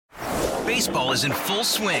Baseball is in full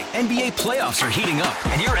swing. NBA playoffs are heating up,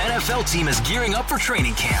 and your NFL team is gearing up for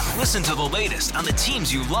training camp. Listen to the latest on the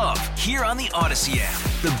teams you love here on the Odyssey app.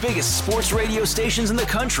 The biggest sports radio stations in the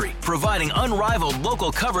country, providing unrivaled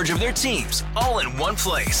local coverage of their teams, all in one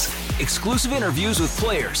place. Exclusive interviews with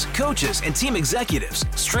players, coaches, and team executives,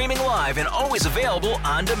 streaming live and always available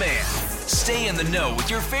on demand. Stay in the know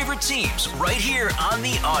with your favorite teams right here on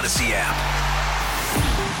the Odyssey app.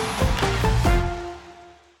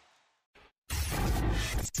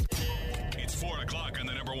 It's 4 o'clock on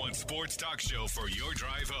the number one sports talk show for your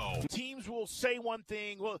drive home. Teams will say one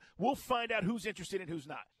thing. We'll find out who's interested and who's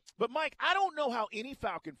not. But, Mike, I don't know how any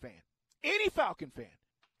Falcon fan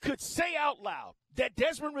could say out loud that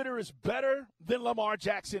Desmond Ridder is better than Lamar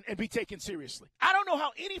Jackson and be taken seriously. I don't know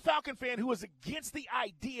how any Falcon fan who is against the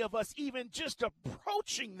idea of us even just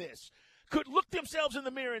approaching this could look themselves in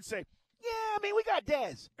the mirror and say, yeah, I mean, we got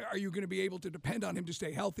Dez. Are you going to be able to depend on him to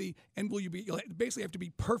stay healthy? And you'll basically have to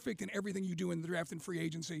be perfect in everything you do in the draft and free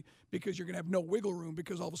agency because you're going to have no wiggle room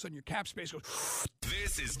because all of a sudden your cap space goes.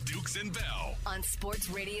 This is Dukes and Bell on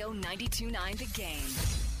Sports Radio 92.9 The Game.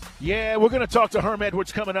 Yeah, we're going to talk to Herm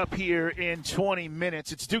Edwards coming up here in 20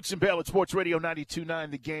 minutes. It's Dukes and Bell at Sports Radio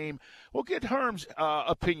 92.9 The Game. We'll get Herm's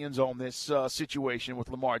opinions on this situation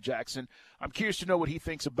with Lamar Jackson. I'm curious to know what he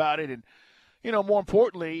thinks about it. And, you know, more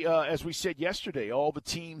importantly, as we said yesterday, all the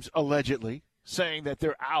teams allegedly saying that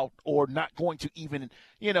they're out or not going to even,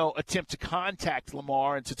 attempt to contact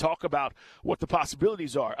Lamar and to talk about what the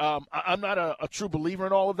possibilities are. I'm not a true believer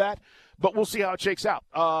in all of that, but we'll see how it shakes out.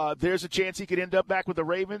 There's a chance he could end up back with the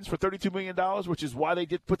Ravens for $32 million, which is why they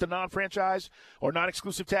did put the non-franchise or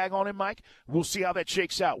non-exclusive tag on him, Mike. We'll see how that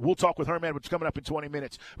shakes out. We'll talk with Herm Edwards coming up in 20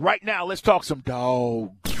 minutes. Right now, let's talk some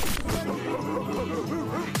dogs.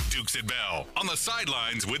 Dukes and Bell on the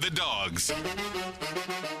sidelines with the Dogs.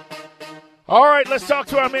 All right, let's talk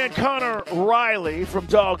to our man Connor Riley from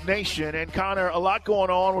Dog Nation. And, Connor, a lot going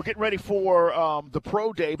on. We're getting ready for the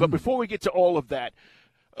pro day. But before we get to all of that,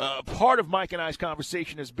 part of Mike and I's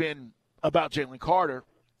conversation has been about Jalen Carter.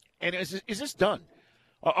 And is this done?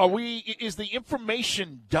 Is the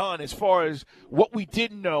information done as far as what we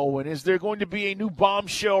didn't know? And is there going to be a new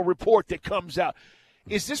bombshell report that comes out?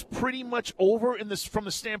 Is this pretty much over from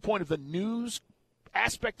the standpoint of the news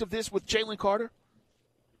aspect of this with Jalen Carter?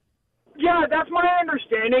 Yeah, that's my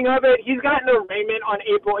understanding of it. He's got an arraignment on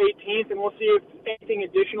April 18th, and we'll see if anything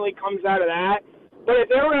additionally comes out of that. But if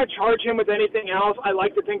they were going to charge him with anything else, I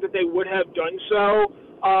like to think that they would have done so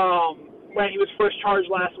when he was first charged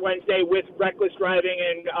last Wednesday with reckless driving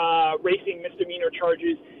and racing misdemeanor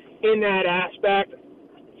charges in that aspect.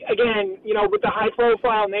 Again, with the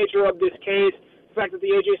high-profile nature of this case, the fact that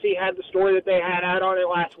the AJC had the story that they had out on it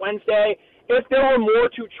last Wednesday, if there were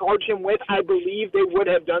more to charge him with, I believe they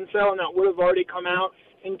would have done so, and that would have already come out.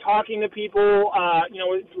 In talking to people,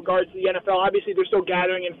 with regards to the NFL, obviously they're still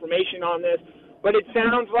gathering information on this, but it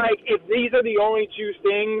sounds like if these are the only two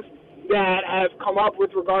things that have come up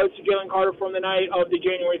with regards to Jalen Carter from the night of the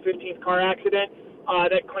January 15th car accident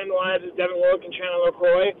that claimed the lives of Devin Willock and Chandler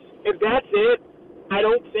LaCroix, if that's it, I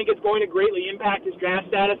don't think it's going to greatly impact his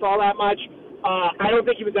draft status all that much. I don't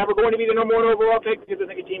think he was ever going to be the number one overall pick because I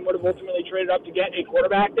think a team would have ultimately traded up to get a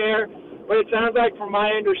quarterback there. But it sounds like, from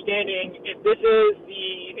my understanding, if this is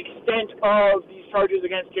the extent of these charges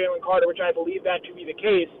against Jalen Carter, which I believe that to be the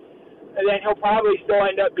case, then he'll probably still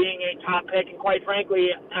end up being a top pick. And quite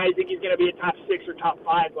frankly, I think he's going to be a top 6 or top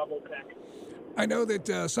 5 level pick. I know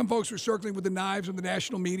that some folks were circling with the knives in the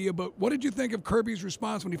national media, but what did you think of Kirby's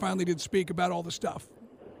response when he finally did speak about all the stuff?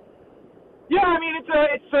 Yeah, I mean,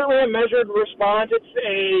 it's certainly a measured response. It's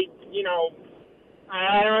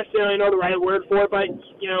I don't necessarily know the right word for it, but,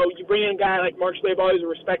 you bring in a guy like Mark Schlabach, who's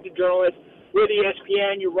a respected journalist with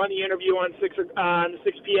ESPN. You run the interview on the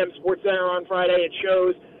 6 p.m. Sports Center on Friday. It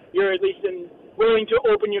shows you're at least willing to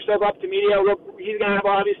open yourself up to media. Look, he's going to have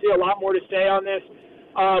obviously a lot more to say on this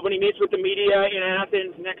when he meets with the media in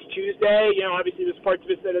Athens next Tuesday. Obviously there's parts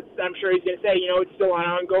of it that I'm sure he's going to say, it's still an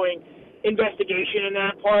ongoing investigation in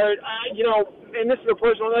that part. And this is a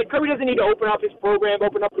personal, Kirby doesn't need to open up his program,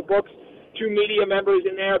 open up the books to media members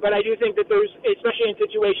in there, but I do think that there's, especially in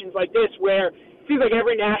situations like this where it seems like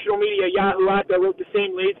every national media, Yahoo out there, wrote the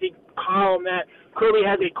same lazy column that Kirby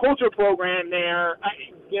has a culture program there.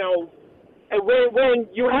 And when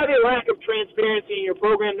you have a lack of transparency in your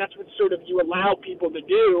program, that's what sort of you allow people to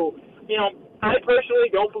do. I personally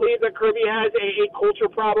don't believe that Kirby has a culture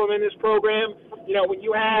problem in this program. When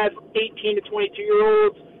you have 18 to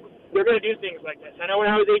 22-year-olds, they're going to do things like this. I know when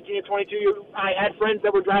I was 18 to 22, I had friends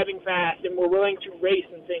that were driving fast and were willing to race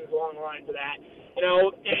and things along the lines of that.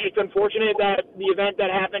 It's unfortunate that the event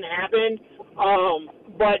that happened.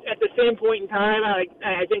 But at the same point in time,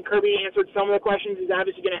 I think Kirby answered some of the questions he's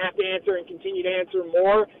obviously going to have to answer and continue to answer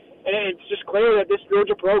more. And it's just clear that this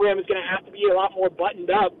Georgia program is going to have to be a lot more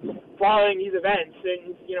buttoned up following these events.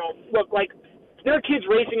 And, look, like, there are kids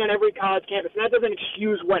racing on every college campus, and that doesn't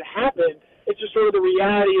excuse what happened. It's just sort of the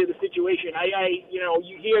reality of the situation.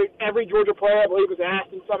 You hear every Georgia player, I believe, was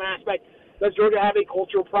asked in some aspect, does Georgia have a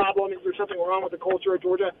cultural problem? Is there something wrong with the culture of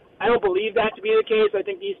Georgia? I don't believe that to be the case. I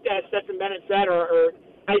think these, as Stetson Bennett said, are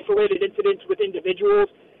isolated incidents with individuals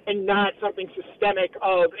and not something systemic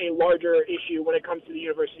of a larger issue when it comes to the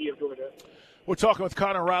University of Georgia. We're talking with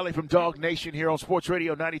Connor Riley from Dog Nation here on Sports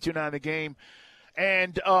Radio 92.9 The Game.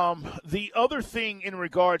 And the other thing in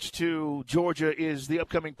regards to Georgia is the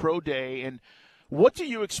upcoming Pro Day. And what do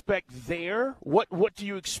you expect there? What do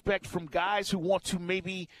you expect from guys who want to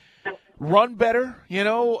maybe run better,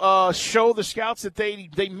 show the scouts that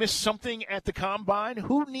they missed something at the Combine?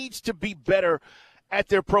 Who needs to be better at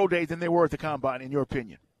their Pro Day than they were at the Combine, in your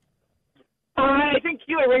opinion? I think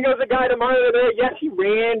Keely Ringo's a guy to monitor there. Yes, he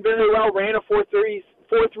ran very well, ran a 4.36.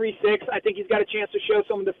 I think he's got a chance to show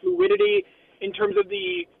some of the fluidity in terms of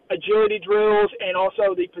the agility drills and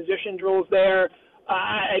also the position drills there.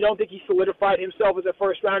 I don't think he solidified himself as a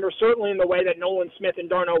first-rounder, certainly in the way that Nolan Smith and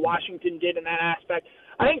Darnell Washington did in that aspect.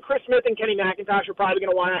 I think Chris Smith and Kenny McIntosh are probably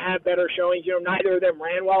going to want to have better showings. Neither of them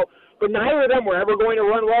ran well, but neither of them were ever going to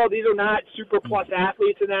run well. These are not super-plus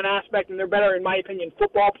athletes in that aspect, and they're better, in my opinion,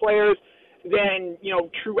 football players than,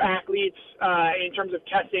 true athletes in terms of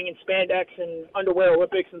testing and spandex and underwear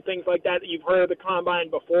Olympics and things like that you've heard of the Combine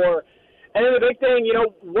before. And then the big thing,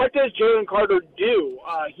 what does Jalen Carter do?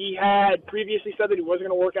 He had previously said that he wasn't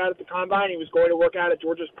going to work out at the Combine. He was going to work out at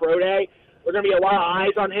Georgia's Pro Day. There are going to be a lot of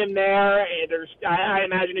eyes on him there, and I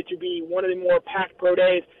imagine it to be one of the more packed Pro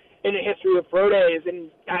Days in the history of Pro Days. And,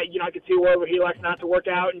 I could see where he elects not to work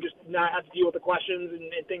out and just not have to deal with the questions and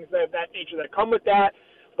things of that nature that come with that.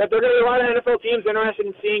 But there are going to be a lot of NFL teams interested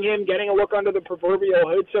in seeing him getting a look under the proverbial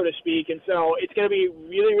hood, so to speak. And so it's going to be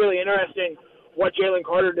really, really interesting what Jalen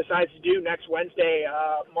Carter decides to do next Wednesday,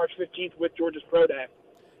 March 15th, with Georgia's Pro Day.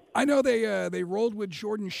 I know they rolled with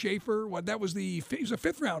Jordan Schaefer. He was a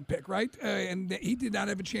fifth-round pick, right? And he did not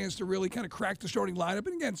have a chance to really kind of crack the starting lineup.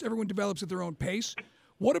 And again, everyone develops at their own pace.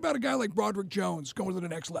 What about a guy like Broderick Jones going to the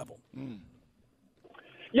next level?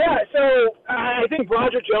 Yeah, so I think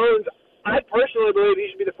Broderick Jones, I personally believe he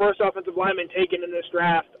should be the first offensive lineman taken in this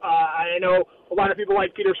draft. I know a lot of people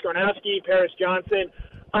like Peter Skarnowski, Paris Johnson.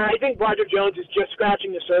 I think Broderick Jones is just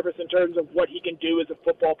scratching the surface in terms of what he can do as a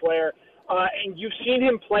football player. And you've seen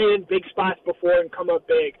him play in big spots before and come up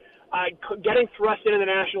big. Getting thrust into the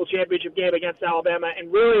national championship game against Alabama,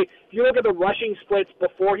 and really, if you look at the rushing splits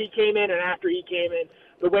before he came in and after he came in,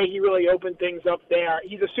 the way he really opened things up there.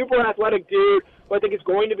 He's a super athletic dude who I think is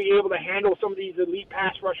going to be able to handle some of these elite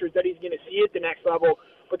pass rushers that he's going to see at the next level.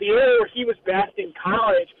 But the area where he was best in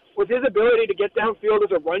college was his ability to get downfield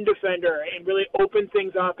as a run defender and really open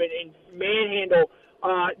things up and manhandle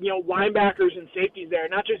linebackers and safeties there,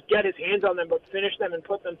 not just get his hands on them, but finish them and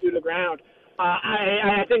put them through the ground.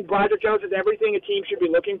 I think Broderick Jones has everything a team should be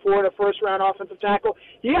looking for in a first-round offensive tackle.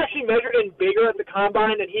 He actually measured in bigger at the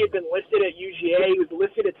Combine than he had been listed at UGA. He was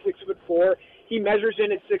listed at 6'4". He measures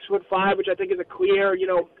in at 6'5", which I think is a clear,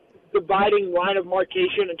 dividing line of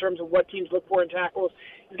marcation in terms of what teams look for in tackles.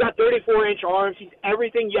 He's got 34-inch arms. He's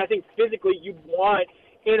everything I think physically you'd want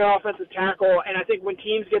in an offensive tackle, and I think when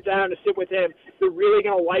teams get down to sit with him, they're really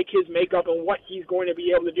going to like his makeup and what he's going to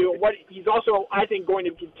be able to do, and what he's also, I think, going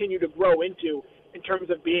to continue to grow into in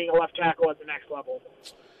terms of being a left tackle at the next level.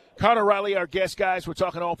 Connor Riley, our guest, guys. We're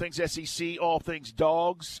talking all things SEC, all things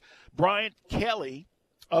Dogs. Bryant Kelly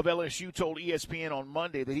of LSU told ESPN on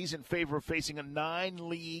Monday that he's in favor of facing a 9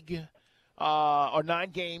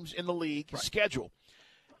 games in the league schedule,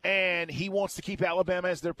 and he wants to keep Alabama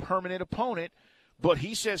as their permanent opponent. But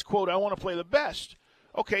he says, quote, I want to play the best.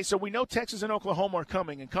 Okay, so we know Texas and Oklahoma are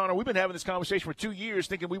coming. And, Connor, we've been having this conversation for 2 years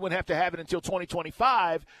thinking we wouldn't have to have it until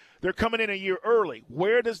 2025. They're coming in a year early.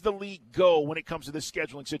 Where does the league go when it comes to this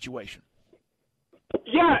scheduling situation?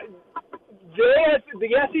 Yeah, the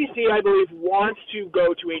SEC, I believe, wants to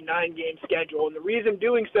go to a 9-game schedule. And the reason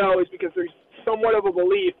doing so is because there's somewhat of a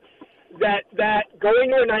belief that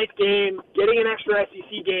going to a 9th game, getting an extra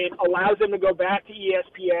SEC game, allows them to go back to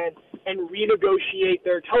ESPN and renegotiate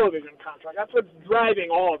their television contract. That's what's driving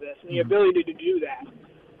all of this, and the ability to do that.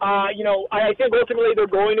 I think ultimately they're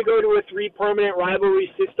going to go to a 3 permanent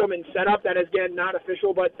rivalry system and setup. That is, again, not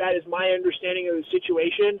official, but that is my understanding of the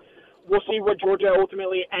situation. We'll see what Georgia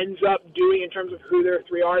ultimately ends up doing in terms of who their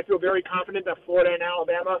 3 are. I feel very confident that Florida and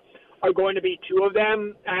Alabama are going to be two of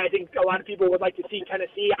them. I think a lot of people would like to see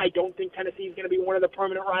Tennessee. I don't think Tennessee is going to be one of the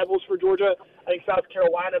permanent rivals for Georgia. I think South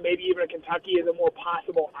Carolina, maybe even a Kentucky, is a more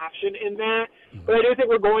possible option in that. But I do think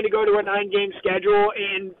we're going to go to a 9-game schedule,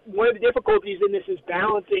 and one of the difficulties in this is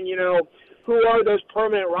balancing, who are those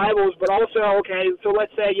permanent rivals, but also, okay, so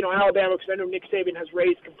let's say, Alabama, because I know Nick Saban has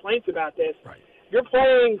raised complaints about this. Right. You're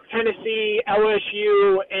playing Tennessee,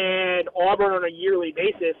 LSU, and Auburn on a yearly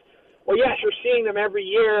basis. Well, yes, you're seeing them every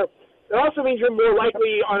year. It also means you're more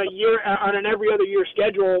likely on an every other year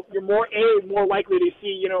schedule. You're more likely to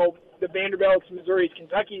see, the Vanderbilts, Missouris,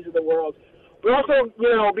 Kentuckys of the world. But also,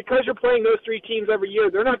 because you're playing those three teams every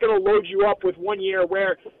year, they're not going to load you up with one year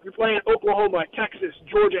where you're playing Oklahoma, Texas,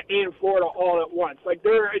 Georgia, and Florida all at once. Like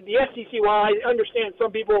the SEC, while I understand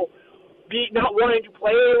some people not wanting to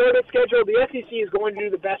play a loaded schedule, the SEC is going to do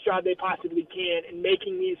the best job they possibly can in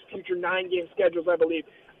making these future 9-game schedules, I believe,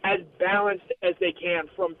 as balanced as they can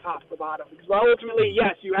from top to bottom. Because ultimately,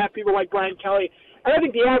 yes, you have people like Brian Kelly, and I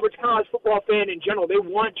think the average college football fan in general, they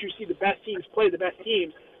want to see the best teams play the best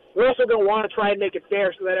teams. We're also going to want to try and make it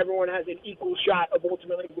fair so that everyone has an equal shot of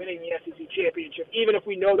ultimately winning the SEC championship, even if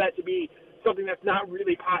we know that to be something that's not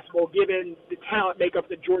really possible given the talent makeup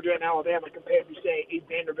that Georgia and Alabama compared to, say, a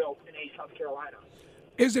Vanderbilt and a South Carolina.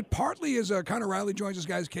 Is it partly, as Connor Riley joins us,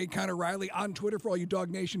 guys, Connor Riley on Twitter for all you Dog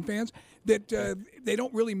Nation fans, that they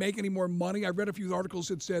don't really make any more money? I read a few articles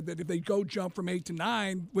that said that if they go jump from 8 to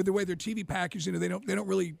 9 with the way their TV package, they don't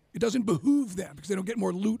really, it doesn't behoove them because they don't get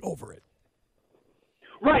more loot over it.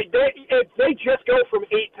 Right. If they just go from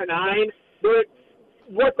 8 to 9,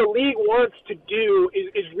 what the league wants to do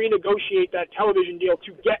is renegotiate that television deal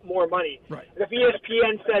to get more money. Right. And if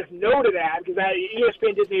ESPN says no to that, because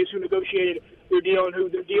ESPN Disney is who negotiated their deal and who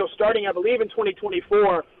their deal starting, I believe, in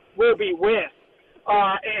 2024 will be with.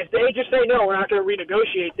 If they just say, no, we're not going to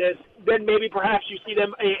renegotiate this, then maybe perhaps you see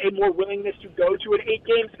them a more willingness to go to an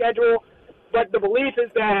 8-game schedule. But the belief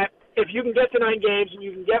is that if you can get to 9 games and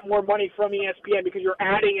you can get more money from ESPN because you're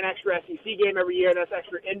adding an extra SEC game every year and that's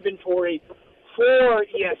extra inventory for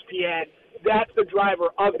ESPN, that's the driver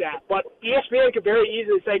of that. But ESPN could very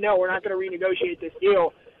easily say, no, we're not going to renegotiate this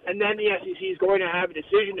deal, and then the SEC is going to have a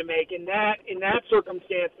decision to make. And that, in that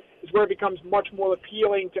circumstance, is where it becomes much more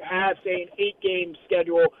appealing to have, say, an 8-game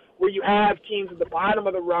schedule where you have teams at the bottom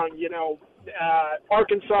of the rung,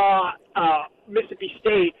 Arkansas, Mississippi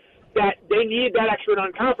State, that they need that extra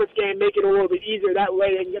non-conference game, make it a little bit easier. That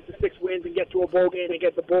way they can get the 6 wins and get to a bowl game and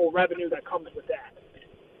get the bowl revenue that comes with that.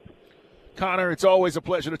 Connor, it's always a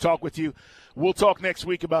pleasure to talk with you. We'll talk next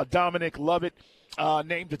week about Dominic Lovett,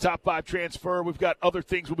 named the top 5 transfer. We've got other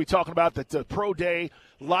things we'll be talking about, the pro day.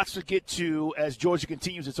 Lots to get to as Georgia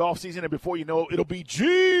continues its offseason. And before you know it, it'll be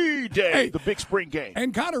G-Day, the big spring game.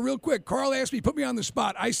 And Connor, real quick, Carl asked me, put me on the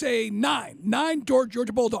spot. I say 9. 9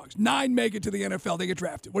 Georgia Bulldogs. 9 make it to the NFL. They get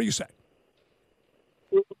drafted. What do you say?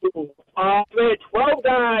 They had 12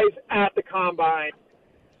 guys at the combine.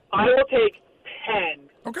 I will take 10.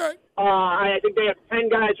 Okay. I think they have 10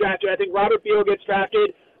 guys drafted. I think Robert Beal gets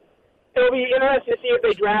drafted. It'll be interesting to see if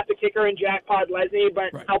they draft a kicker in Jack Podlesny,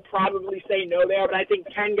 but right. I'll probably say no there. But I think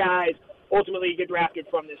 10 guys ultimately get drafted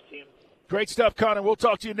from this team. Great stuff, Connor. We'll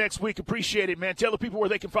talk to you next week. Appreciate it, man. Tell the people where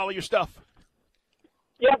they can follow your stuff.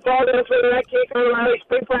 Yep, follow us for the Connor Riley.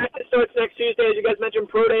 Spring practice starts next Tuesday. As you guys mentioned,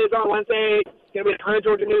 pro day is on Wednesday. It's going to be a ton of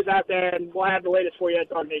Georgia news out there, and we'll have the latest for you at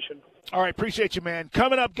Dog Nation. All right, appreciate you, man.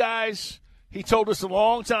 Coming up, guys, he told us a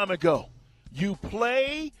long time ago, you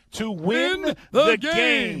play to win the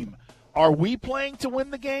game. Are we playing to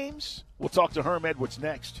win the games? We'll talk to Herm Edwards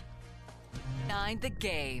next. 9 the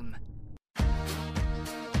game.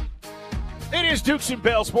 It is Dukes and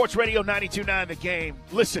Bell, Sports Radio 92.9 The Game.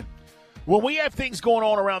 Listen, when we have things going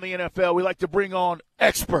on around the NFL, we like to bring on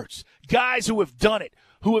experts, guys who have done it,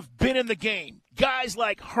 who have been in the game, guys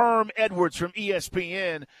like Herm Edwards from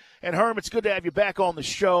ESPN. And Herm, it's good to have you back on the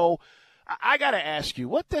show. I got to ask you,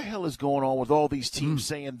 what the hell is going on with all these teams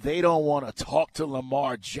saying they don't want to talk to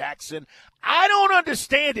Lamar Jackson? I don't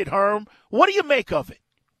understand it, Herm. What do you make of it?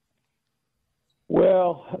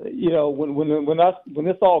 Well, when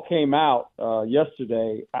this all came out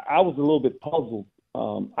yesterday, I was a little bit puzzled.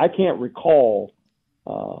 I can't recall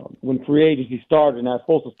when free agency started, and I was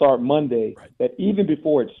supposed to start Monday, that even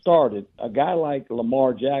before it started, a guy like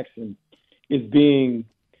Lamar Jackson is being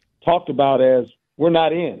talked about as we're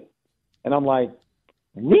not in. And I'm like,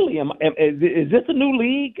 really? Is this a new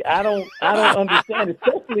league? I don't understand,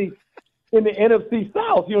 especially in the NFC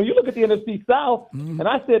South. You look at the NFC South, and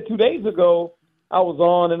I said 2 days ago, I was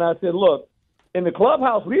on, and I said, look, in the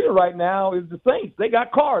clubhouse leader right now is the Saints. They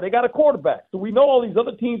got Carr. They got a quarterback. So we know all these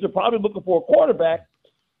other teams are probably looking for a quarterback.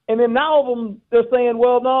 And then now of them, they're saying,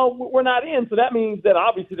 well, no, we're not in. So that means that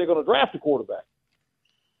obviously they're going to draft a quarterback.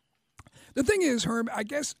 The thing is, Herm, I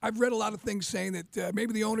guess I've read a lot of things saying that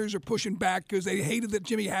maybe the owners are pushing back because they hated that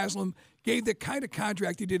Jimmy Haslam gave the kind of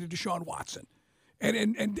contract he did to Deshaun Watson.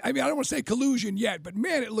 And I mean, I don't want to say collusion yet, but,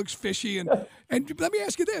 man, it looks fishy. And let me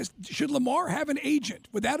ask you this. Should Lamar have an agent?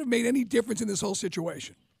 Would that have made any difference in this whole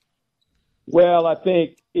situation? Well, I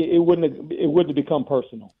think it wouldn't have become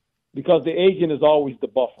personal because the agent is always the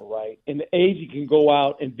buffer, right? And the agent can go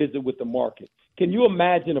out and visit with the market. Can you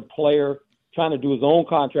imagine a player trying to do his own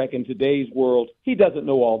contract in today's world? He doesn't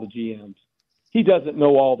know all the GMs. He doesn't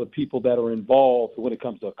know all the people that are involved when it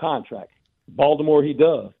comes to a contract. Baltimore, he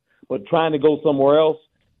does. But trying to go somewhere else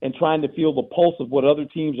and trying to feel the pulse of what other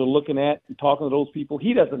teams are looking at and talking to those people,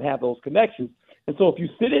 he doesn't have those connections. And so if you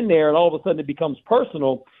sit in there and all of a sudden it becomes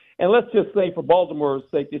personal, and let's just say for Baltimore's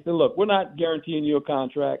sake, they say, look, we're not guaranteeing you a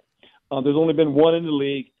contract. There's only been one in the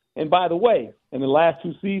league. And by the way, in the last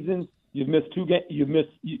 2 seasons, you've missed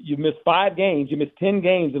 5 games. You missed 10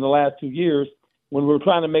 games in the last 2 years when we were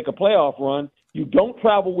trying to make a playoff run. You don't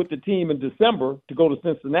travel with the team in December to go to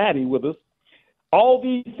Cincinnati with us. All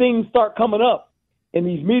these things start coming up in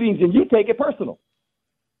these meetings, and you take it personal.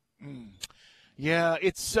 Yeah,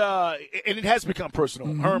 it's and it has become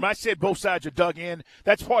personal. Herm, I said both sides are dug in.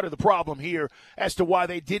 That's part of the problem here as to why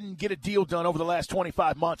they didn't get a deal done over the last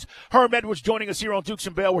 25 months. Herm Edwards joining us here on Dukes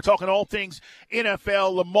and Bell. We're talking all things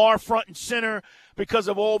NFL, Lamar front and center because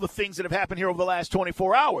of all the things that have happened here over the last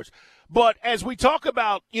 24 hours. But as we talk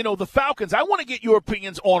about, the Falcons, I want to get your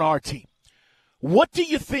opinions on our team. What do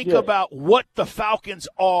you think about what the Falcons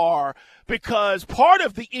are? Because part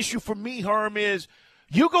of the issue for me, Herm, is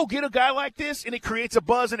you go get a guy like this, and it creates a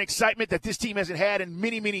buzz and excitement that this team hasn't had in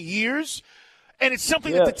many, many years. And it's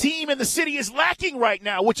something that the team and the city is lacking right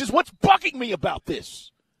now, which is what's bugging me about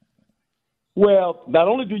this. Well, not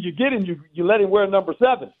only do you get him, you let him wear number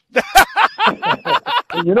 7.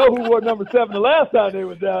 And you know who wore number 7 the last time they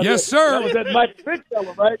were down there? Yes, sir. That was that Michael Vick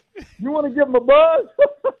fella, right? You want to give him a buzz?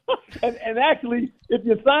 and actually, if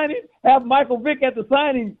you sign it, have Michael Vick at the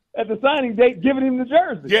signing date giving him the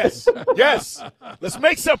jersey. Yes. Let's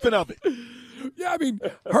make something of it. Yeah, I mean,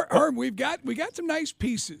 Herm, we got some nice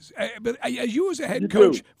pieces. But you as a head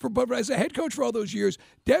coach, as a head coach for all those years,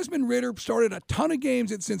 Desmond Ridder started a ton of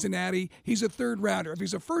games at Cincinnati. He's a third rounder. If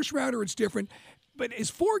he's a first rounder, it's different. But is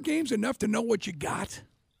 4 games enough to know what you got?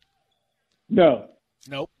 No.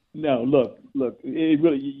 Nope. No. Look. It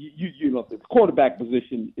really, you know, the quarterback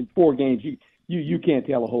position in 4 games, you can't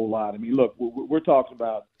tell a whole lot. I mean, look, we're talking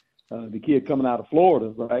about the kid coming out of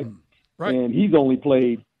Florida, right? Right. And he's only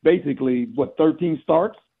played basically 13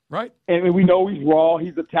 starts. Right. And we know he's raw.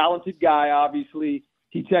 He's a talented guy. Obviously,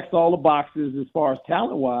 he checks all the boxes as far as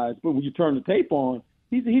talent-wise. But when you turn the tape on,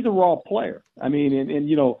 he's a raw player. I mean, and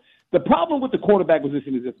you know. The problem with the quarterback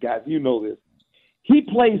position is this, guys. You know this. He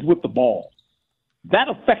plays with the ball. That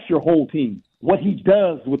affects your whole team. What he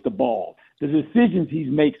does with the ball, the decisions he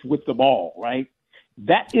makes with the ball, right?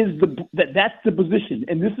 That's the position,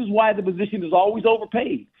 and this is why the position is always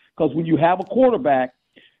overpaid. Because when you have a quarterback,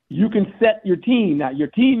 you can set your team. Now your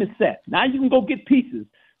team is set. Now you can go get pieces,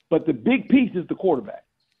 but the big piece is the quarterback.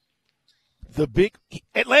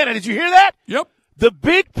 Atlanta. Did you hear that? Yep. The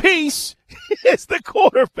big piece is the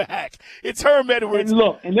quarterback. It's Herm Edwards.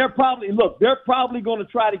 And they're probably going to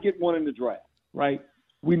try to get one in the draft, right?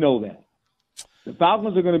 We know that. The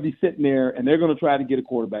Falcons are going to be sitting there, and they're going to try to get a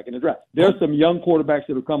quarterback in the draft. There's some young quarterbacks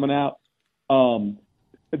that are coming out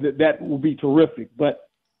that will be terrific. But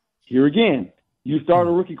here again, you start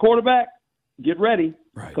a rookie quarterback, get ready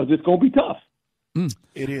because it's going to be tough.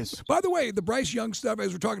 It is. By the way, the Bryce Young stuff,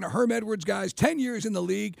 as we're talking to Herm Edwards, guys, 10 years in the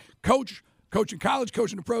league, coaching college,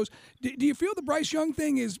 coaching the pros. Do you feel the Bryce Young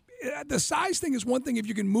thing is the size thing is one thing if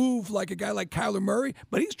you can move like a guy like Kyler Murray,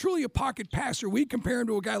 but he's truly a pocket passer. We compare him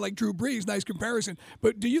to a guy like Drew Brees. Nice comparison.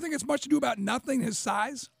 But do you think it's much to do about nothing, his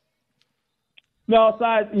size? No,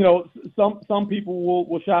 size, you know, some people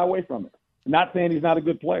will shy away from it. I'm not saying he's not a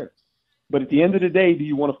good player. But at the end of the day, do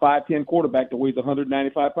you want a 5'10" quarterback that weighs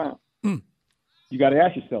 195 pounds? You got to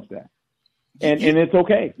ask yourself that. And it's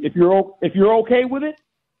okay. If you're okay with it,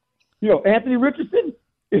 you know, Anthony Richardson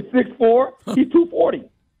is 6'4", he's 240,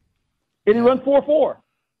 and he runs 4.4.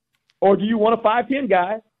 Or do you want a 5'10"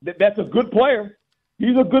 guy that's a good player?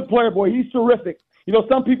 He's a good player, boy. He's terrific. You know,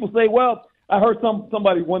 some people say, well, I heard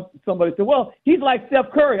somebody say, well, he's like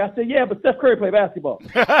Steph Curry. I said, yeah, but Steph Curry play basketball.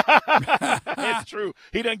 That's true.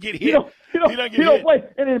 He doesn't get hit. He don't play.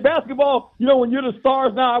 And in basketball, you know, when you're the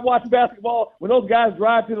stars now, I watch basketball. When those guys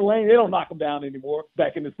drive to the lane, they don't knock them down anymore.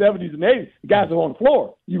 Back in the 70s and 80s, the guys are on the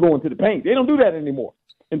floor. You go into the paint. They don't do that anymore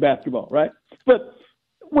in basketball, right? But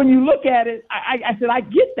when you look at it, I said, I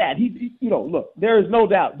get that. Look, there is no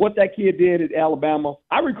doubt what that kid did at Alabama.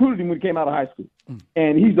 I recruited him when he came out of high school,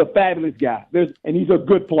 and he's a fabulous guy. And he's a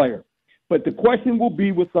good player. But the question will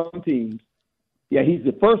be with some teams, yeah, he's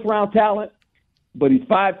the first-round talent, but he's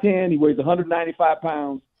 5'10", he weighs 195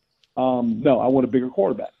 pounds. No, I want a bigger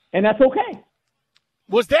quarterback, and that's okay.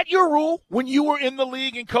 Was that your rule when you were in the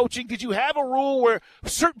league and coaching? Did you have a rule where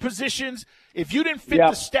certain positions, if you didn't fit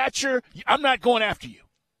the stature, I'm not going after you?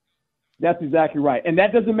 That's exactly right. And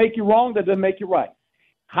that doesn't make you wrong. That doesn't make you right.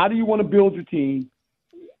 How do you want to build your team?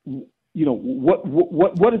 What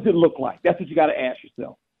does it look like? That's what you got to ask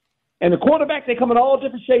yourself. And the quarterback, they come in all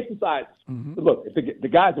different shapes and sizes. Mm-hmm. Look, if the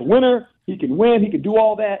guy's a winner, he can win. He can do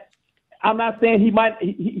all that. I'm not saying he might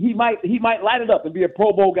light it up and be a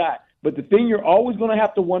Pro Bowl guy. But the thing you're always going to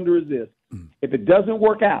have to wonder is this. If it doesn't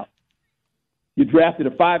work out, you drafted a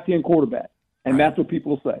 5'10" quarterback, and that's what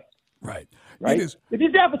people say. Right. If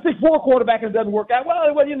you draft a 6'4" quarterback and it doesn't work out, well,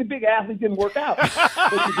 it wasn't a big athlete, didn't work out.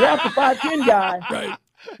 But you draft a 5'10" guy,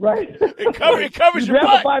 right? It covers you your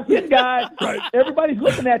draft butt. a 5'10" guy, everybody's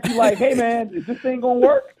looking at you like, hey, man, is this thing going to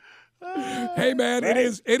work? Hey, man, right?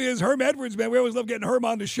 It is Herm Edwards, man. We always love getting Herm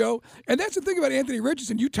on the show. And that's the thing about Anthony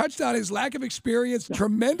Richardson. You touched on his lack of experience,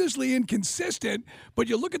 tremendously inconsistent, but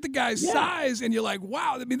you look at the guy's size and you're like,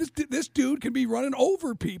 wow, I mean, this dude can be running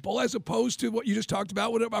over people as opposed to what you just talked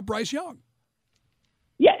about Bryce Young.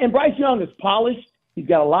 Yeah, and Bryce Young is polished. He's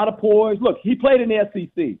got a lot of poise. Look, he played in the SEC.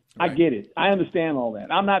 Right. I get it. I understand all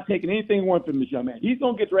that. I'm not taking anything away from this young man. He's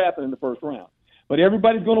going to get drafted in the first round. But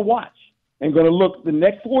everybody's going to watch. And going to look the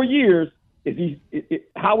next 4 years,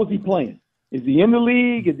 how is he playing? Is he in the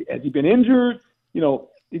league? Has he been injured?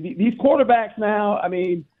 These quarterbacks now, I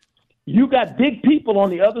mean, you got big people on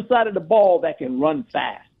the other side of the ball that can run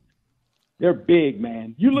fast. They're big,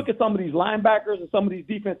 man. You look at some of these linebackers and some of these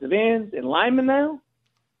defensive ends and linemen now.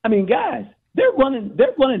 I mean, guys, they're running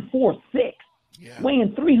 4'6",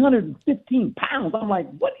 weighing 315 pounds. I'm like,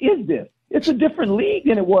 what is this? It's a different league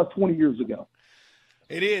than it was 20 years ago.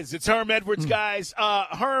 It is. It's Herm Edwards, guys.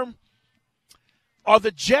 Herm, are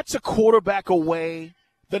the Jets a quarterback away?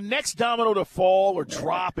 The next domino to fall or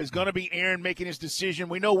drop is going to be Aaron making his decision.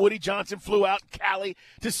 We know Woody Johnson flew out to Cali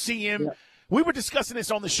to see him. Yeah. We were discussing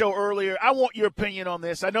this on the show earlier. I want your opinion on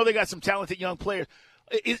this. I know they got some talented young players.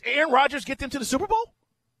 Is Aaron Rodgers get them to the Super Bowl?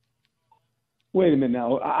 Wait a minute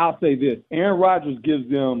now. I'll say this. Aaron Rodgers gives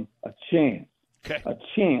them a chance. Okay. A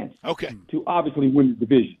chance to obviously win the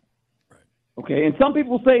division. Okay, and some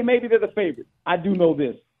people say maybe they're the favorite. I do know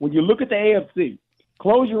this. When you look at the AFC,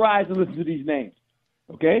 close your eyes and listen to these names,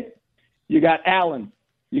 okay? You got Allen.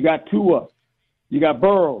 You got Tua. You got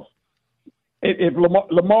Burrows. If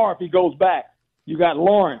Lamar, if he goes back, you got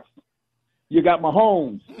Lawrence. You got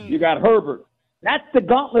Mahomes. You got Herbert. That's the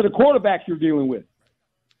gauntlet of quarterbacks you're dealing with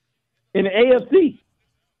in the AFC.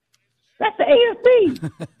 That's the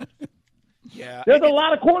AFC. Yeah. There's a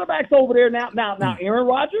lot of quarterbacks over there now. Now, Aaron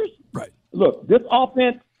Rodgers? Right. Look, this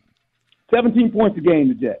offense, 17 points a game,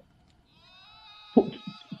 the Jets.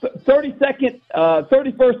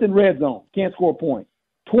 31st in red zone, can't score a point.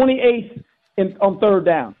 28th on third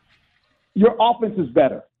down. Your offense is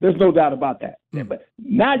better. There's no doubt about that. But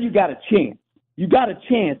now you got a chance.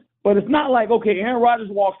 But it's not like, okay, Aaron Rodgers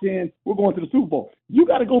walks in, we're going to the Super Bowl. You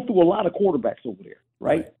got to go through a lot of quarterbacks over there,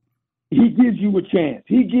 right? He gives you a chance.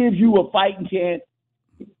 He gives you a fighting chance.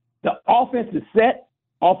 The offense is set.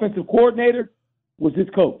 Offensive coordinator was his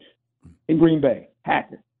coach in Green Bay,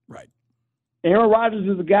 Hackett. Right. Aaron Rodgers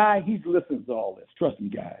is a guy, he's listening to all this. Trust me,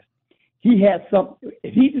 guys. He has something.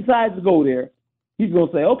 If he decides to go there, he's going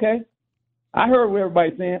to say, okay, I heard what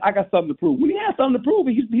everybody's saying. I got something to prove. When he has something to prove,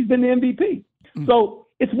 he's been the MVP. So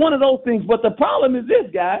it's one of those things. But the problem is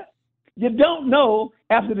this, guy. You don't know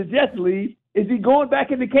after the Jets leave, is he going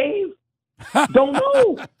back in the cave? Don't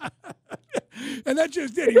know. And that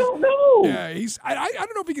just did. I don't know. Yeah, I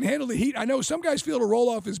don't know if he can handle the heat. I know some guys feel to roll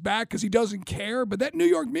off his back because he doesn't care, but that New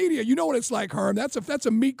York media, you know what it's like, Herm. That's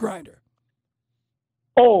a meat grinder.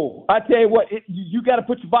 Oh, I tell you what, you got to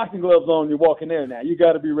put your boxing gloves on when you're walking there now. You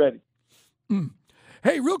got to be ready.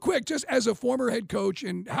 Hey, real quick, just as a former head coach,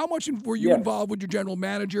 and how much were you involved with your general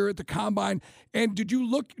manager at the Combine? And did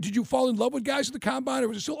you fall in love with guys at the Combine, or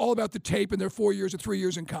was it still all about the tape and their 4 years or 3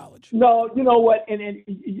 years in college? No, you know what, and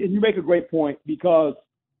you make a great point, because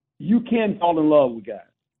you can fall in love with guys.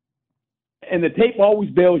 And the tape always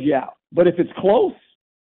bails you out. But if it's close,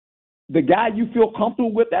 the guy you feel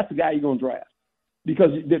comfortable with, that's the guy you're going to draft. Because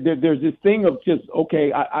there's this thing of just,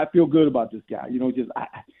 okay, I feel good about this guy.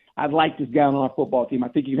 I like this guy on our football team. I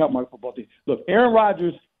think he can help my football team. Look, Aaron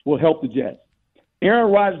Rodgers will help the Jets.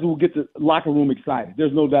 Aaron Rodgers will get the locker room excited.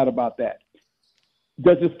 There's no doubt about that.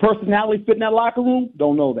 Does his personality fit in that locker room?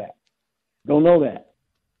 Don't know that.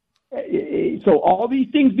 So all these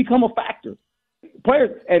things become a factor.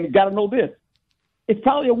 Players, and got to know this, it's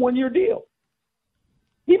probably a 1-year deal.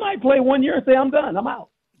 He might play 1 year and say, I'm done, I'm out.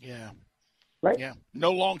 Yeah. Right? Yeah.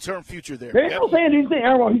 No long-term future there. There's no saying anything.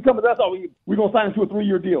 Aaron, he's coming to us. Oh, we're going to sign him to a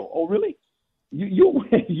 3-year deal. Oh, really? You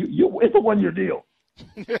it's a 1-year deal.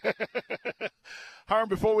 Herm,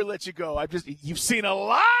 before we let you go, you've seen a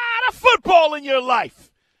lot of football in your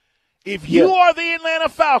life. If you are the Atlanta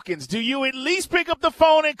Falcons, do you at least pick up the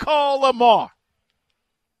phone and call Lamar?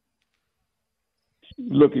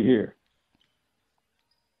 Look at here.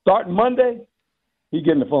 Starting Monday, he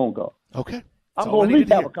getting the phone call. Okay. I'm going to at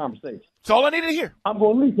least have a conversation. That's all I need to hear. I'm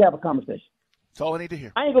going to at least have a conversation. That's all I need to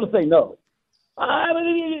hear. I ain't going to say no.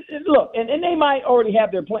 Look, and they might already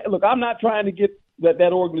have their plan. Look, I'm not trying to get that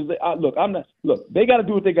organization. Look, they got to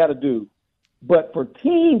do what they got to do. But for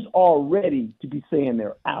teams already to be saying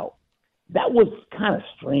they're out, that was kind of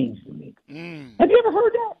strange to me. Have you ever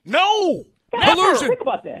heard that? No. Collusion. Think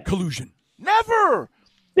about that. Collusion. Never.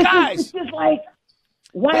 Guys. It's just like,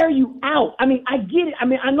 why are you out? I mean, I get it. I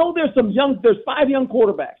mean, I know there's 5 young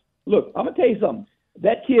quarterbacks. Look, I'm going to tell you something.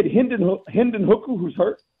 That kid, Hendon Hooker, who's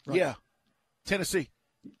hurt. Right. Yeah. Tennessee.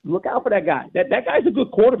 Look out for that guy. That guy's a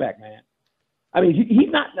good quarterback, man. I mean,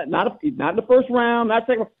 he's not in the first round, not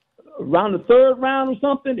second, around the third round or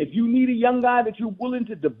something. If you need a young guy that you're willing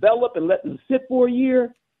to develop and let him sit for a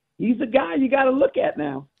year, he's the guy you got to look at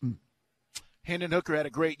now. Hendon Hooker had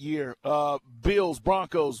a great year. Bills,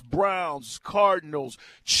 Broncos, Browns, Cardinals,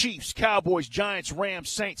 Chiefs, Cowboys, Giants, Rams,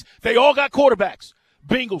 Saints. They all got quarterbacks.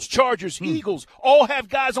 Bengals, Chargers, Eagles, all have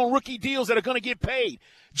guys on rookie deals that are going to get paid.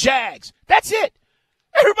 Jags. That's it.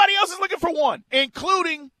 Everybody else is looking for one,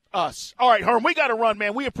 including us. All right, Herm, we got to run,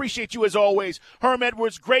 man. We appreciate you as always. Herm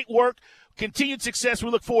Edwards, great work. Continued success. We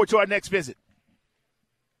look forward to our next visit.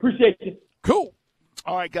 Appreciate you. Cool.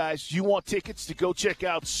 All right, guys, you want tickets to go check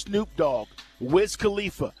out Snoop Dogg, Wiz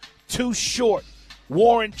Khalifa, Too Short,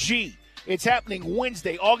 Warren G. It's happening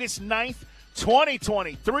Wednesday, August 9th,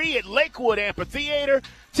 2023 at Lakewood Amphitheater.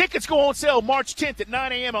 Tickets go on sale March 10th at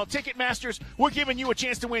 9 a.m. on Ticketmasters. We're giving you a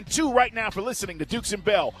chance to win 2 right now for listening to Dukes and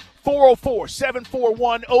Bell.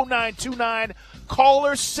 404-741-0929.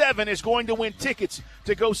 Caller 7 is going to win tickets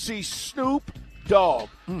to go see Snoop Dogg.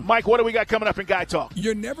 Mike, what do we got coming up in Guy Talk?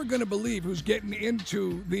 You're never going to believe who's getting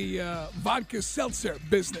into the vodka seltzer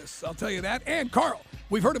business. I'll tell you that. And, Carl,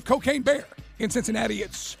 we've heard of Cocaine Bear. In Cincinnati,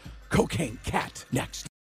 it's Cocaine Cat next.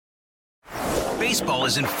 Baseball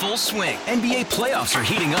is in full swing. NBA playoffs are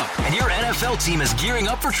heating up, and your NFL team is gearing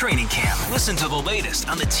up for training camp. Listen to the latest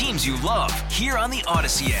on the teams you love here on the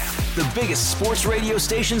Odyssey app. The biggest sports radio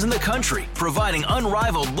stations in the country, providing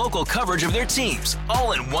unrivaled local coverage of their teams,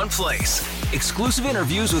 all in one place. Exclusive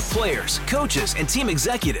interviews with players, coaches, and team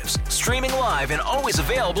executives, streaming live and always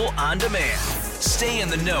available on demand. Stay in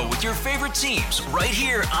the know with your favorite teams right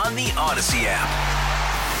here on the Odyssey app.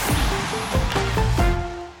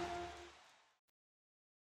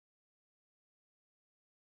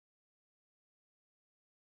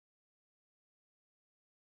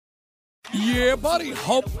 Yeah, buddy.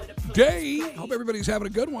 Hump Day. Hope everybody's having a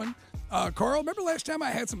good one. Carl, remember last time I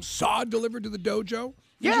had some sod delivered to the dojo?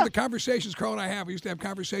 These are the conversations Carl and I have. We used to have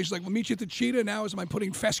conversations like, we'll meet you at the Cheetah. Now am I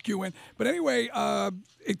putting fescue in? But anyway,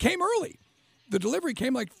 it came early. The delivery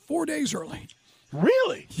came like 4 days early.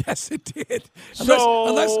 Really? Yes, it did.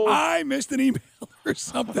 Unless I missed an email or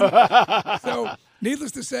something. So,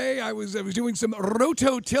 needless to say, I was doing some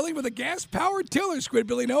roto-tilling with a gas-powered tiller,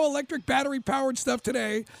 Squidbilly. No electric battery-powered stuff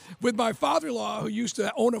today with my father-in-law, who used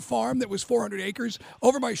to own a farm that was 400 acres,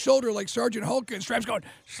 over my shoulder like Sergeant Hulk, and Straps going,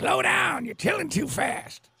 slow down, you're tilling too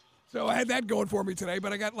fast. So I had that going for me today,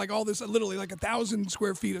 but I got like all this, literally like 1,000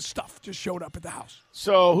 square feet of stuff just showed up at the house.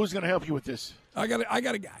 So who's going to help you with this? I got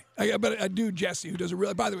a guy, a dude, Jesse, who does a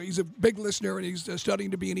really. By the way, he's a big listener and he's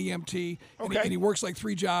studying to be an EMT. And he works like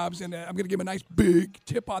 3 jobs. And I'm going to give him a nice big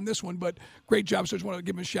tip on this one. But great job, so I just want to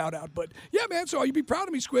give him a shout out. But yeah, man. So you'd be proud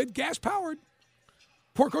of me, Squid. Gas powered.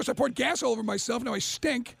 Of course, I poured gas all over myself. Now I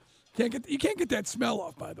stink. You can't get that smell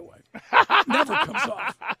off, by the way. It never comes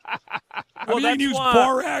off. Well, you can use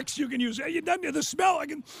borax. You can use the smell.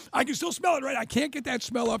 I can still smell it, right? I can't get that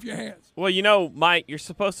smell off your hands. Well, you know, Mike, you're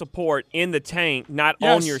supposed to pour it in the tank, not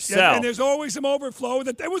on yourself. And there's always some overflow.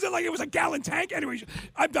 It was a gallon tank. Anyway,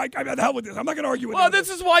 I'm the hell with this. I'm not going to argue with you. Well, this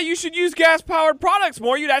is why you should use gas-powered products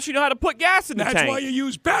more. You'd actually know how to put gas in the tank. That's why you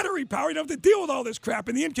use battery power. You don't have to deal with all this crap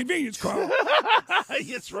and the inconvenience, Carl.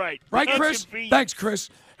 That's right. Right, Chris? Thanks, Chris.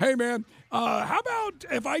 Hey, man, how about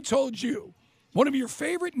if I told you One of your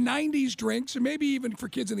favorite 90s drinks, and maybe even for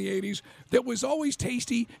kids in the 80s, that was always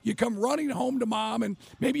tasty. You come running home to mom, and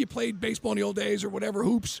maybe you played baseball in the old days or whatever,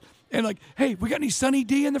 hoops, and like, hey, we got any Sunny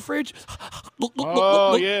D in the fridge?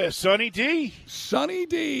 Oh, yeah, Sunny D. Sunny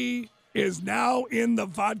D is now in the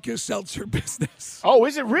vodka seltzer business. Oh,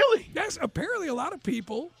 is it really? Yes, apparently a lot of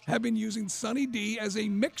people have been using Sunny D as a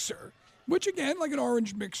mixer, which, again, like an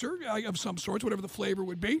orange mixer of some sorts, whatever the flavor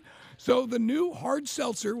would be. So the new hard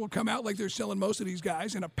seltzer will come out like they're selling most of these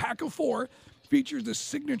guys in a pack of 4. Features the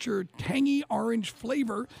signature tangy orange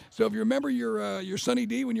flavor. So if you remember your Sunny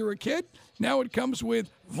D when you were a kid, now it comes with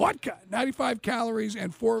vodka, 95 calories,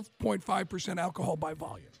 and 4.5% alcohol by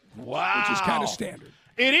volume. Wow. Which is kind of standard.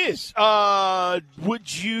 It is.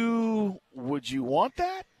 Would you want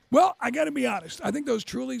that? Well, I got to be honest. I think those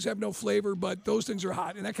Trulies have no flavor, but those things are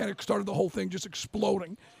hot, and that kind of started the whole thing just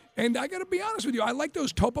exploding. And I got to be honest with you. I like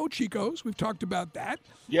those Topo Chicos. We've talked about that.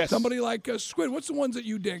 Yes. Somebody like Squid. What's the ones that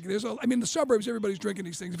you dig? In the suburbs, everybody's drinking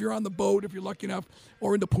these things. If you're on the boat, if you're lucky enough,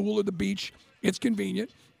 or in the pool or the beach, it's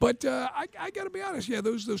convenient. But I got to be honest. Yeah,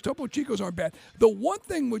 those Topo Chicos aren't bad. The one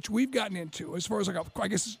thing which we've gotten into, as far as I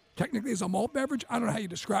guess technically is a malt beverage, I don't know how you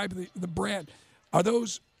describe the brand, are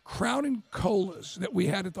those Crown and Colas that we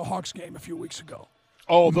had at the Hawks game a few weeks ago.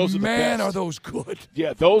 Oh, those are the best. Man, are those good.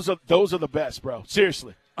 Yeah, those are the best, bro.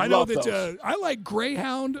 Seriously. I know Love that those. I like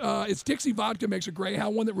Greyhound. It's Dixie Vodka makes a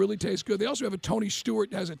Greyhound one that really tastes good. They also have a Tony Stewart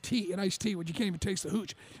that has an iced tea, which you can't even taste the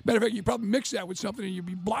hooch. Matter of fact, you probably mix that with something and you'd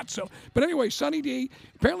be blotzo. But anyway, Sunny D,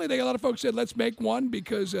 apparently a lot of folks said, let's make one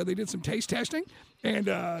because they did some taste testing. And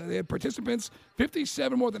they had participants,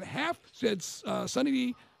 57, more than half, said Sunny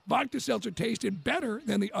D vodka seltzer tasted better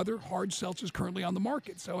than the other hard seltzers currently on the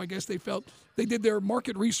market. So I guess they felt they did their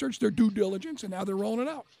market research, their due diligence, and now they're rolling it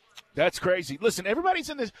out. That's crazy. Listen, everybody's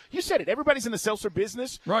in this. You said it. Everybody's in the seltzer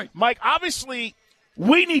business. Right. Mike, obviously,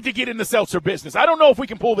 we need to get in the seltzer business. I don't know if we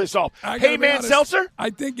can pull this off. Hey, man, honest, seltzer? I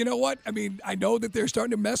think, you know what? I mean, I know that they're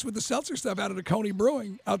starting to mess with the seltzer stuff out of the Coney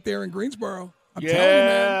Brewing out there in Greensboro. I'm telling you,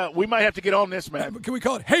 man. We might have to get on this, man. Can we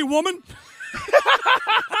call it, Hey, Woman?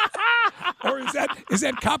 Or is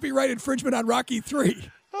that copyright infringement on Rocky III?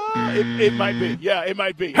 It might be. Yeah, it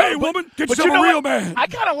might be. Hey, woman, get yourself a real man. I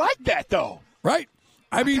kind of like that, though. Right?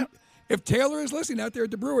 I mean, if Taylor is listening out there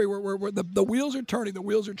at the brewery, where the wheels are turning, the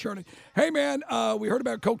wheels are churning. Hey, man, we heard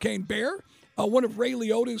about Cocaine Bear. One of Ray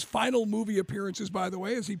Liotta's final movie appearances, by the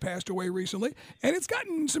way, as he passed away recently. And it's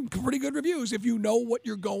gotten some pretty good reviews if you know what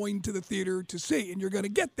you're going to the theater to see. And you're going to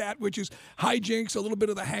get that, which is hijinks, a little bit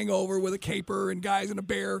of The Hangover with a caper and guys in a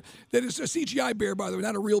bear. That is a CGI bear, by the way,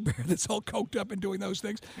 not a real bear that's all coked up and doing those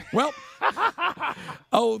things. Well,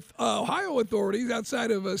 Ohio authorities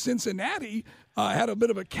outside of Cincinnati had a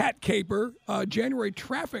bit of a cat caper, January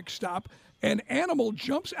traffic stop. An animal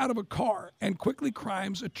jumps out of a car and quickly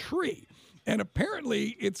climbs a tree. And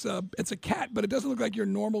apparently it's a cat, but it doesn't look like your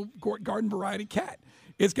normal garden variety cat.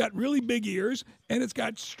 It's got really big ears, and it's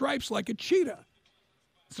got stripes like a cheetah.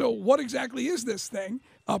 So what exactly is this thing?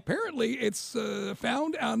 Apparently it's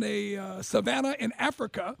found on a savanna in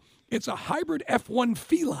Africa. It's a hybrid F1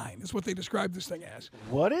 feline is what they describe this thing as.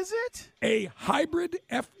 What is it? A hybrid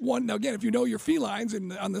F1. Now, again, if you know your felines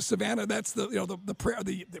on the savanna, that's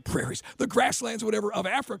the prairies, the grasslands, whatever, of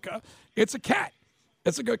Africa. It's a cat.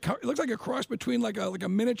 It looks like a cross between like a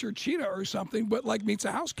miniature cheetah or something, but like meets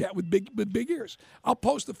a house cat with big ears. I'll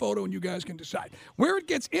post the photo and you guys can decide. Where it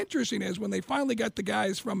gets interesting is when they finally got the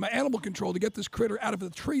guys from animal control to get this critter out of the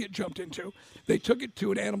tree it jumped into. They took it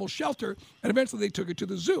to an animal shelter and eventually they took it to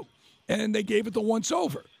the zoo, and they gave it the once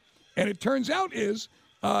over. And it turns out it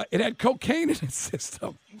had cocaine in its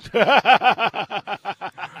system.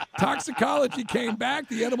 Toxicology came back.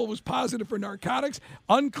 The animal was positive for narcotics.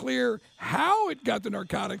 Unclear how it got the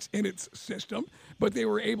narcotics in its system, but they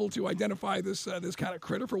were able to identify this kind of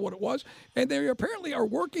critter for what it was. And they apparently are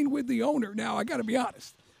working with the owner. Now, I got to be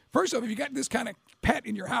honest. First off, if you got this kind of pet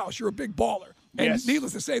in your house, you're a big baller. And yes.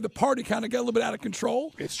 Needless to say, the party kind of got a little bit out of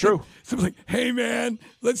control. It's true. So like, hey, man,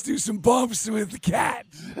 let's do some bumps with the cat.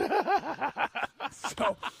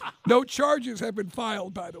 So no charges have been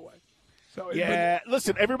filed, by the way. So,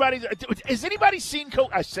 listen, everybody, has anybody seen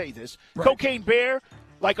I say this, right. Cocaine Bear,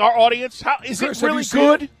 like our audience? Is Chris, it really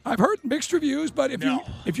good? I've heard mixed reviews, but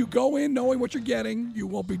if you go in knowing what you're getting, you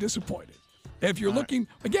won't be disappointed. If you're looking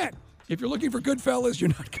for Goodfellas,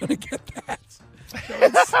 you're not going to get that.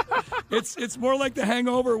 So it's more like The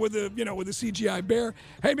Hangover with the CGI bear.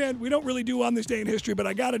 Hey man, we don't really do On This Day in History, but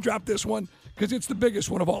I got to drop this one because it's the biggest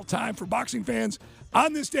one of all time for boxing fans.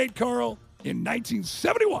 On this date, Carl, in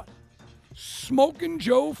 1971, Smokin'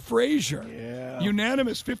 Joe Frazier,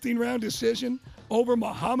 unanimous 15-round decision over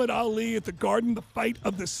Muhammad Ali at the Garden, the fight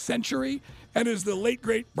of the century. And as the late,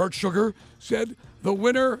 great Bert Sugar said, the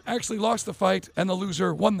winner actually lost the fight and the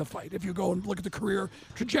loser won the fight. If you go and look at the career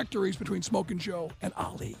trajectories between Smokin' Joe and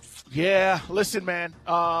Ali. Yeah, listen, man.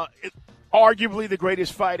 Arguably the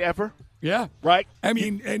greatest fight ever. Yeah. Right? I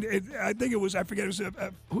mean, and I think it was, I forget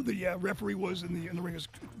who the referee was in the ring. It was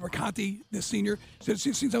Mercanti, the senior. Said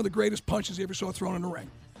it's some of the greatest punches he ever saw thrown in the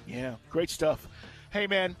ring. Yeah, great stuff. Hey,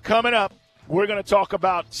 man, coming up, we're going to talk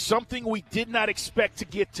about something we did not expect to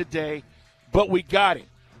get today, but we got it.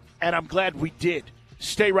 And I'm glad we did.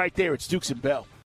 Stay right there. It's Dukes and Bell.